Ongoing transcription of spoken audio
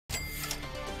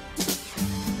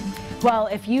Well,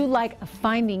 if you like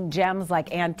finding gems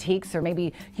like antiques, or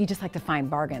maybe you just like to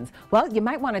find bargains, well, you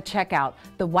might want to check out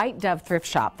the White Dove Thrift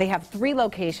Shop. They have 3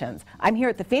 locations. I'm here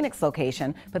at the Phoenix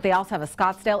location, but they also have a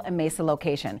Scottsdale and Mesa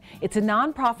location. It's a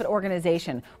nonprofit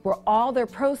organization where all their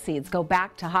proceeds go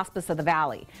back to Hospice of the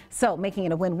Valley. So making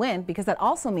it a win-win, because that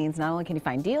also means not only can you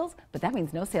find deals, but that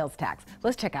means no sales tax.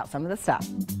 Let's check out some of the stuff.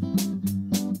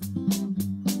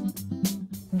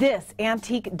 This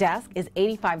antique desk is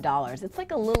 $85. It's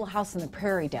like a little house on the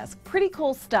prairie desk. Pretty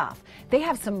cool stuff. They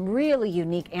have some really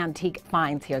unique antique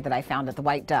finds here that I found at the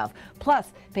White Dove. Plus,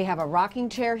 they have a rocking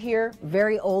chair here,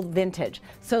 very old vintage.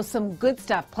 So some good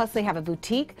stuff. Plus, they have a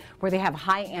boutique where they have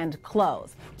high-end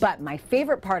clothes. But my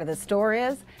favorite part of the store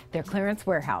is their clearance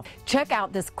warehouse. Check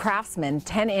out this Craftsman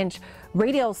 10-inch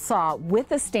radial saw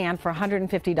with a stand for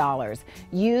 $150.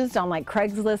 Used on like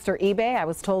Craigslist or eBay, I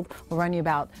was told will run you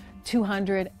about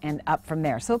 $200 and up from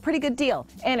there. So a pretty good deal.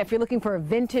 And if you're looking for a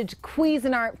vintage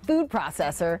Cuisinart food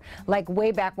processor, like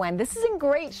way back when, this is in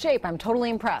great shape. I'm totally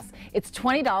impressed. It's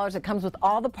 $20. It comes with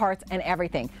all the parts and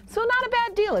everything. So not a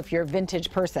bad deal if you're a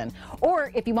vintage person.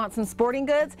 Or if you want some sporting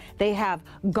goods, they have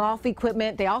golf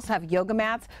equipment. They also have yoga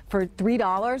mats for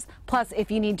 $3. Plus, if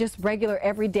you need just regular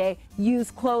everyday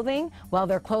used clothing, well,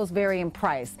 their clothes vary in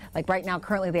price. Like right now,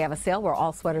 currently they have a sale where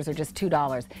all sweaters are just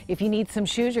 $2. If you need some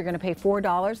shoes, you're going to pay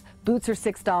 $4. Boots are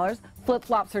 $6,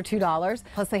 flip-flops are $2,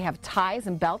 plus they have ties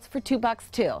and belts for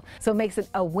 $2 too. So it makes it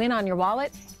a win on your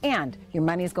wallet, and your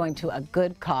money is going to a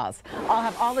good cause. I'll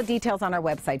have all the details on our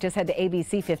website. Just head to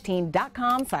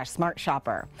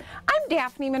abc15.com/smartshopper. I'm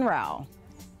Daphne Monroe,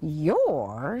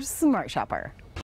 your smart shopper.